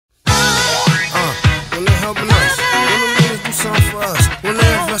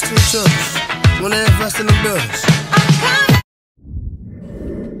children when they invest in the buildings.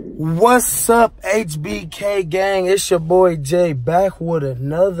 What's up, HBK gang? It's your boy Jay back with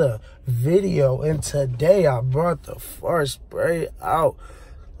another video, and today I brought the fart spray out.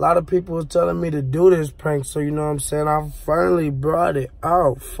 A lot of people was telling me to do this prank, so you know what I'm saying, I finally brought it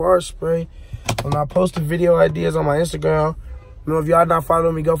out. Fart spray. When I post the video ideas on my Instagram, you know, if y'all not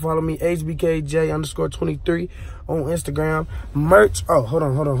following me, go follow me, HBKJ_23 on Instagram. Merch. Oh, hold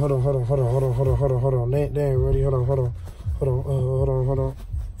on. They ain't ready. Hold on.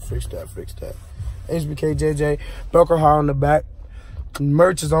 Fix that. HBKJJ, Belker High on the back.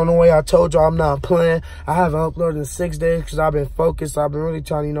 Merch is on the way. I told y'all I'm not playing. I haven't uploaded in 6 days because I've been focused. I've been really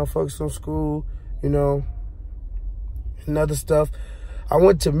trying to, you know, focus on school, you know, and other stuff. I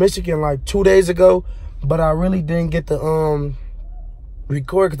went to Michigan like 2 days ago, but I really didn't get to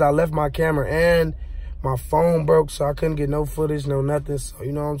record because I left my camera and my phone broke, so I couldn't get no footage, no nothing. So,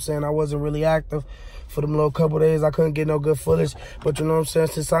 you know what I'm saying, I wasn't really active for them little couple days. I couldn't get no good footage, but you know what I'm saying,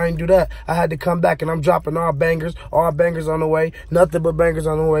 since I didn't do that, I had to come back, and I'm dropping all bangers on the way, nothing but bangers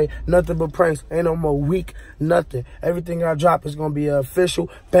on the way, nothing but pranks. Ain't no more weak, nothing. Everything I drop is gonna be an official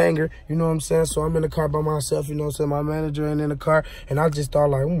banger, you know what I'm saying? So I'm in the car by myself, you know what I'm saying, my manager ain't in the car, and I just thought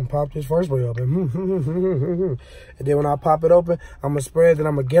like, pop this first way open. And then when I pop it open, I'm gonna spray it, then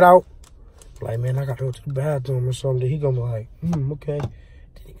I'm gonna get out. Like, man, I gotta go to the bathroom or something. He gonna be like, okay. Then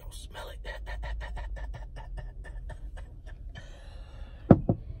he gonna smell it.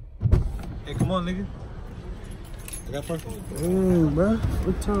 Hey, come on, nigga. I got first. Bro.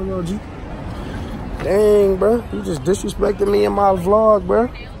 What time, OG? Dang, bro. You just disrespected me in my vlog, bro.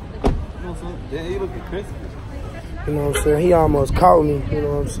 Yeah, you looking crispy. You know what I'm saying? He almost caught me. You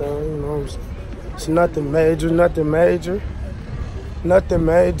know what I'm saying? You know what I'm saying? It's nothing major.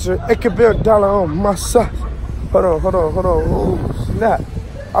 It could be $1 on my side. Hold on. Oh, snap.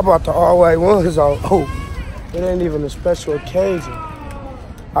 I bought the all-white ones out. Oh, it ain't even a special occasion.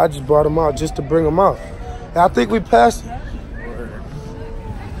 I just brought them out just to bring them out. And I think we passed it.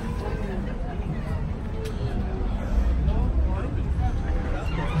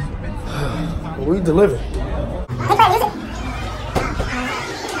 We delivered.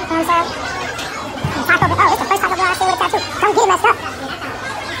 Oh, it's the first Taco Bell I've seen with a tattoo. Don't get messed up.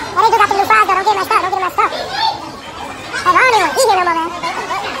 Well, they do got the new fries, though. Don't get messed up. Hey, I don't even want to eat here no more, man.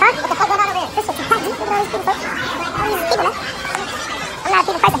 Huh? What the fuck going on over here? This shit too hot. You look at all these people, all these people, man. I'm not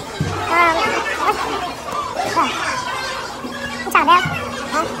a people person. What's up, Bell?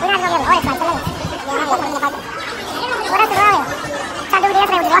 Huh? We're not going to be able to order tonight, so let me. Yeah, I'm not going to get it. What else is wrong here? Trying to do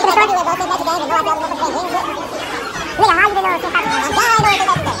what yesterday. Was you walking the store? Nigga, how you been on since Taco Bell?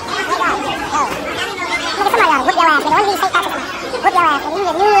 Somebody ought to whip your ass, man. One of these St. Patrick's, whip your ass, man. You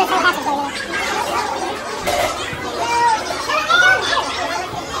get new St. Patrick's Day, man.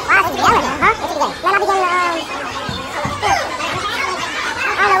 Wow, this is yelling, man, huh? What's it today? Man, I'll be getting,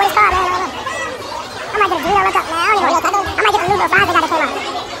 I don't know what it's called, man. I might get a Dorito look up, man. I don't even know. I might get the new little fries they got that came out.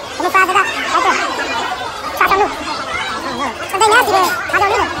 The new fries they got, right there. Try some new. Some they nasty, man. I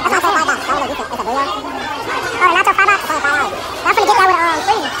don't need them. That's not $5. I don't know, you can, it's a Dorito. Oh, the nacho $5? It's only $5. I'm finna get that with a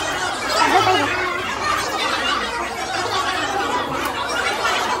freezer. A blue freezer.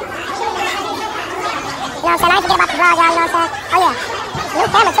 You know what I'm saying? I ain't forget about the vlog, y'all, you know what I'm saying? Oh, yeah. New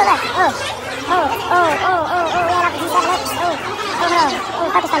camera, too, look. We ain't off the G7, look. Hold on.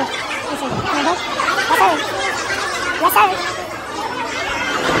 Focus on me. Yes, sir.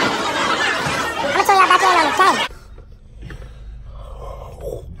 I'm gonna show y'all back in on the chain.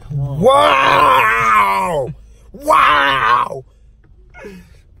 Wow!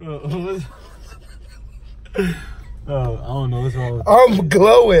 Oh, I don't know what's wrong with I'm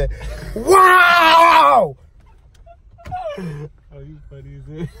glowing. Wow! Oh, you funny as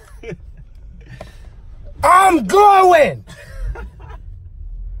hell. I'm glowing!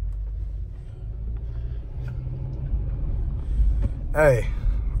 Hey,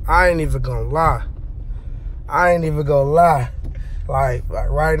 I ain't even gonna lie. Like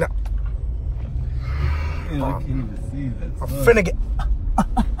right now. I can't even see that. I'm finna get.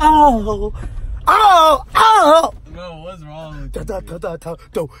 Oh! Bro, what's wrong with you?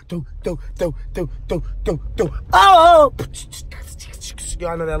 Oh!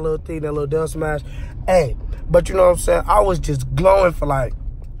 Y'all know that little thing, that little dust smash. Hey, but you know what I'm saying? I was just glowing for like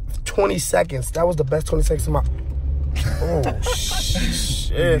 20 seconds. That was the best 20 seconds of my. Oh,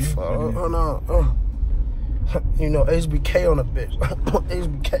 shit. Hold on. You know, HBK on a bitch.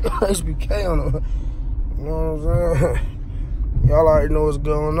 HBK on a. You know what I'm saying? Y'all already know what's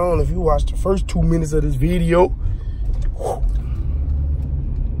going on. If you watch the first 2 minutes of this video, whew.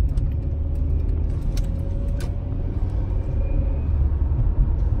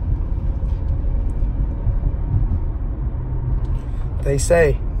 they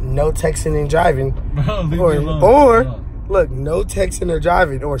say no texting and driving. Bro, leave me Or alone. look, no texting or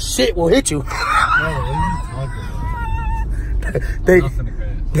driving, or shit will hit you. Bro, what are you talking about? They I'm finna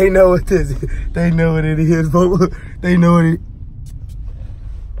crash. they know what this is. They know what it is, but they know what it.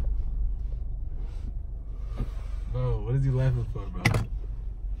 Bro, what is you laughing for, bro?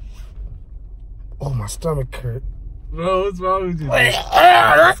 Oh, my stomach hurt. Bro, what's wrong with you?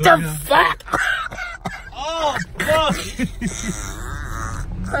 What the fuck? Oh, fuck!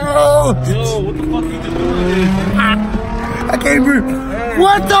 Oh, Yo, what the fuck you just doing? I can't breathe. Hey,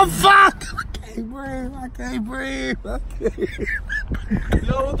 What bro. the fuck? I can't breathe. Yo,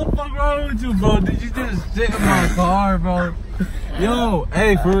 what the fuck wrong with you, bro? Did you just shit in my car, bro? Yo,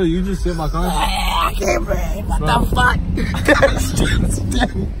 hey, for real, you just shit in my car? I can't breathe. What Bro. the fuck?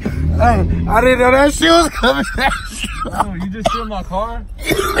 Hey, I didn't know that shit was coming. Bro, you just shit in my car?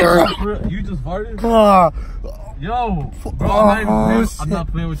 For real, you just farted? Yo, bro, I'm not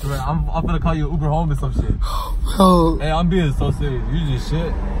playing with you, right? I'm gonna call you an Uber home or some shit. Oh, Hey, I'm being so serious. You just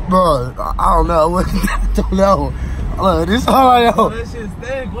shit. bro, I don't know. I don't know. Look, this is all I Oh, know. that shit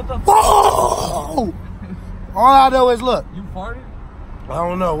stink. What the fuck? Whoa! All I know is, look, You farted? I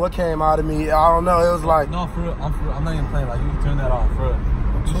don't know what came out of me. I don't know. It was like, No, for real. I'm not even playing. Like, you can turn that off, for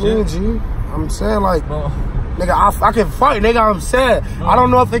real. yeah, G. I'm saying, like, Bro, nigga, I can fight, nigga. I'm saying, I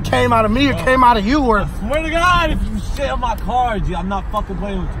don't know if it came out of me or came out of you or. swear to God, if you shit on my car, G, I'm not fucking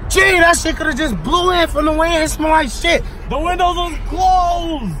playing with you. Gee, that shit could have just blew in from the wind. It smelled like shit. The windows was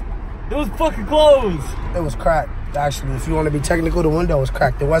closed. It was fucking closed. It was cracked. Actually, if you want to be technical, the window was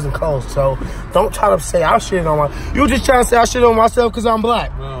cracked. It wasn't closed. So don't try to say I shit on my. You just trying to say I shit on myself because I'm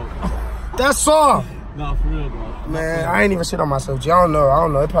black. Bro, That's all. nah, for real, bro. Man, I ain't even shit on myself, G. I don't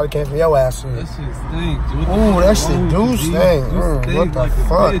know. It probably came from your ass. That shit stink, G. Ooh, that shit do stink. What the like a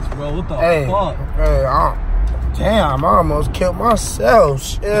fuck? bitch, bro. What the Hey, fuck? hey, damn, I almost killed myself.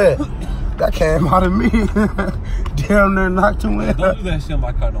 Shit. That came out of me. Damn near knocked him in. Don't do that shit in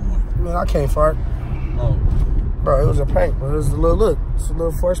my car no more. Man, I can't fart. No. Bro, it was a prank, bro. It was a little look. It's a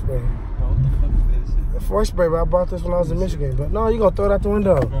little force spray. Bro, what the fuck is that shit? The force spray, bro. I bought this when I was in Michigan. But no, you gonna throw it out the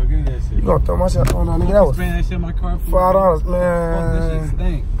window. Bro, give me that shit. You gonna throw myself? Oh no, nigga, that was spraying that shit in my car for $5, Fuck, that shit man.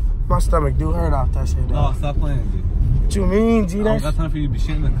 stink. My stomach do hurt off that shit, No, though. stop playing, G. What you mean, G? I don't got That's time for you to be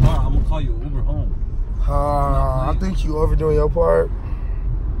shit in the car. I'm gonna call you an Uber home. I think you overdoing your part.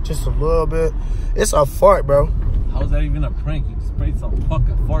 Just a little bit. It's a fart, bro. How is that even a prank? You sprayed some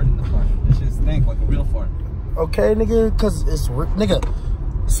fucking fart in the car. That shit stink like a real fart. Okay, nigga, cause it's nigga.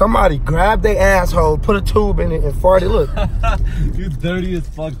 Somebody grabbed their asshole, put a tube in it, and farted. Look, You dirty as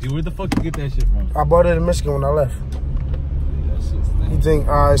fuck, dude. Where the fuck you get that shit from? I bought it in Michigan when I left. That shit You stink. think,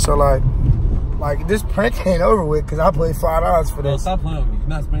 all right, so like this prank ain't over with, cause I paid $5 for Bro, this. stop playing with me. You're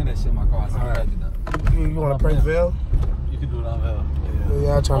not spraying that shit in my car. I swear Alright. I did that. You want to prank Vail? You can do it on Vel.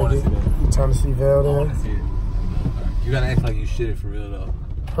 Yeah, I'm trying to get. You trying to see Vail I want there? to see it. You gotta act like you shit for real though.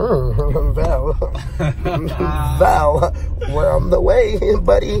 Val, Val, we're on the way,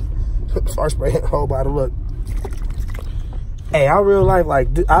 buddy. First spray whole bottle. Look. Hey, I real life like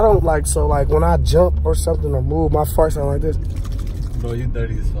I don't like so like when I jump or something or move, my fart sound like this. Bro, you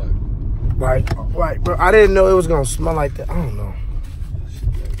dirty as fuck. Like, bro, I didn't know it was gonna smell like that. I don't know.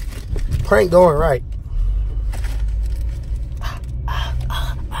 Prank going right.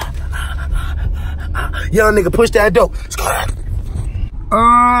 Young nigga, push that dope.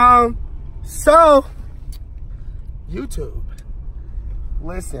 So YouTube.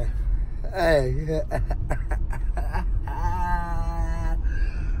 Listen, hey.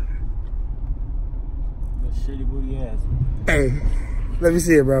 Shitty booty ass. Hey, let me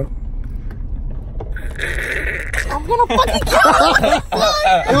see it, bro. I'm gonna fucking kill you.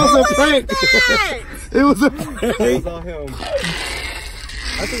 It was a prank. It was a prank. It's on him.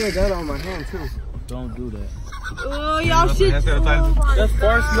 I think I got it on my hand too. Don't do that. Oh, y'all shit. That's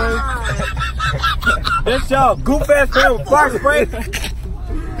fart spray. That's y'all goof ass film fart spray.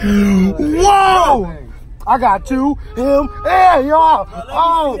 Whoa! I got you, him, and y'all.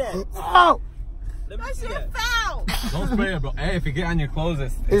 Oh. Let me That see shit that. foul. Don't spray it, bro. Hey, if it get on your clothes,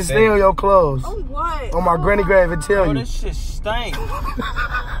 It's still on your clothes. Oh, what? On my granny grave, it tell Bro, you. this shit stink.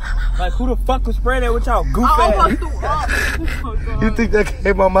 Like, who the fuck was spraying that with y'all goof I ass? almost threw up. Oh, God. You think that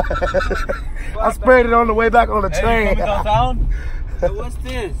came on my I sprayed it on the way back on the Hey, train. you coming downtown? Hey, what's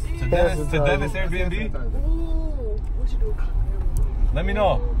this? To Dennis Airbnb? Ooh, what you do? Let me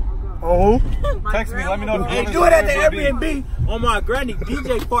know. Oh, Text me, let me know. Hey, do it at the Airbnb. On my granny,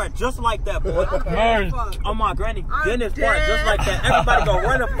 DJ fart just like that, boy. Merge. On my granny, Dennis fart just like that. Everybody go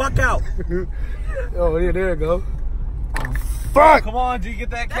run the fuck out. oh yeah, there you go. Fuck! Come on, G,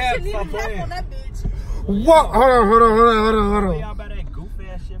 get that That cab. shit need Stop a cap playing. on that bitch. What? Hold on. Y'all better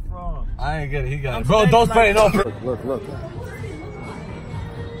wrong. I ain't get it. He got it. Bro, don't spray it. No. Look.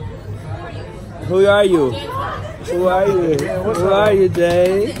 Who are you? Who are you? Who are you,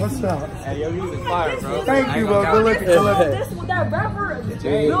 Jay? What's up? Hey, yo, you was fire, bro. Thank you, bro. Good looking. This with that rapper,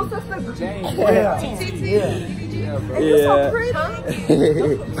 Bill Sister. Yeah.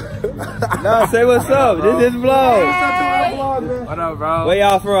 No, say what's up. This is vlog. What up, bro? Where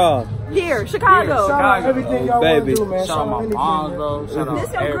y'all from? Here, Chicago. Shout out everything y'all want to do, man. Shout out my mom, bro. Shout out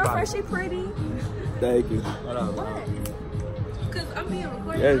This your everybody. girlfriend, she pretty. Thank you. What up, bro? Cause I'm being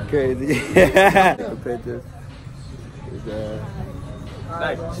recorded. That's crazy. Pictures.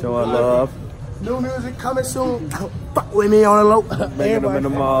 Showing love. New music coming soon. Fuck with me on the low. Making them in the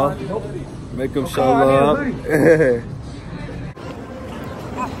mall. Make them show love.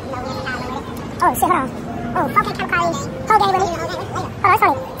 Oh, shit, hold on. Oh, fuck that kind of car. Whole day with me. Oh, that's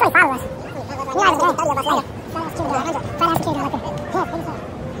only 25 of us. You know, I was 30 of us later.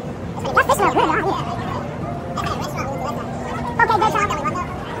 That fish smells good, y'all. Okay, good job.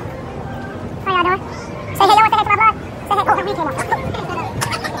 How y'all doing? Say hey, y'all want to say hey to my vlog? Say hey. Oh, her weekend off.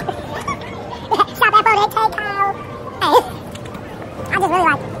 Stop that photo, take out. Hey.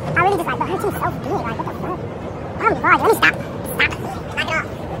 I really just like, but her team's so big. Like, what the fuck? Oh my God, let me stop. Knock it off.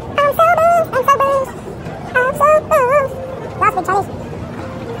 I'm so booze. Last big Chinese.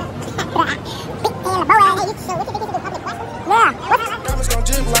 Big and a bow and hey, so what you think you can do public question? Yeah. Diamonds gon'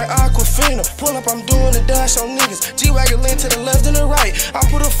 drip like Aquafina. Pull up, I'm doing the dash on niggas. G-Wagon lean to the left and the right. I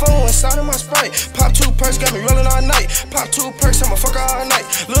put a phone inside of my Sprite. Pop 2 perks, got me rolling all night. Pop 2 perks, I'ma fuck all night.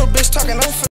 Little bitch talking, I'm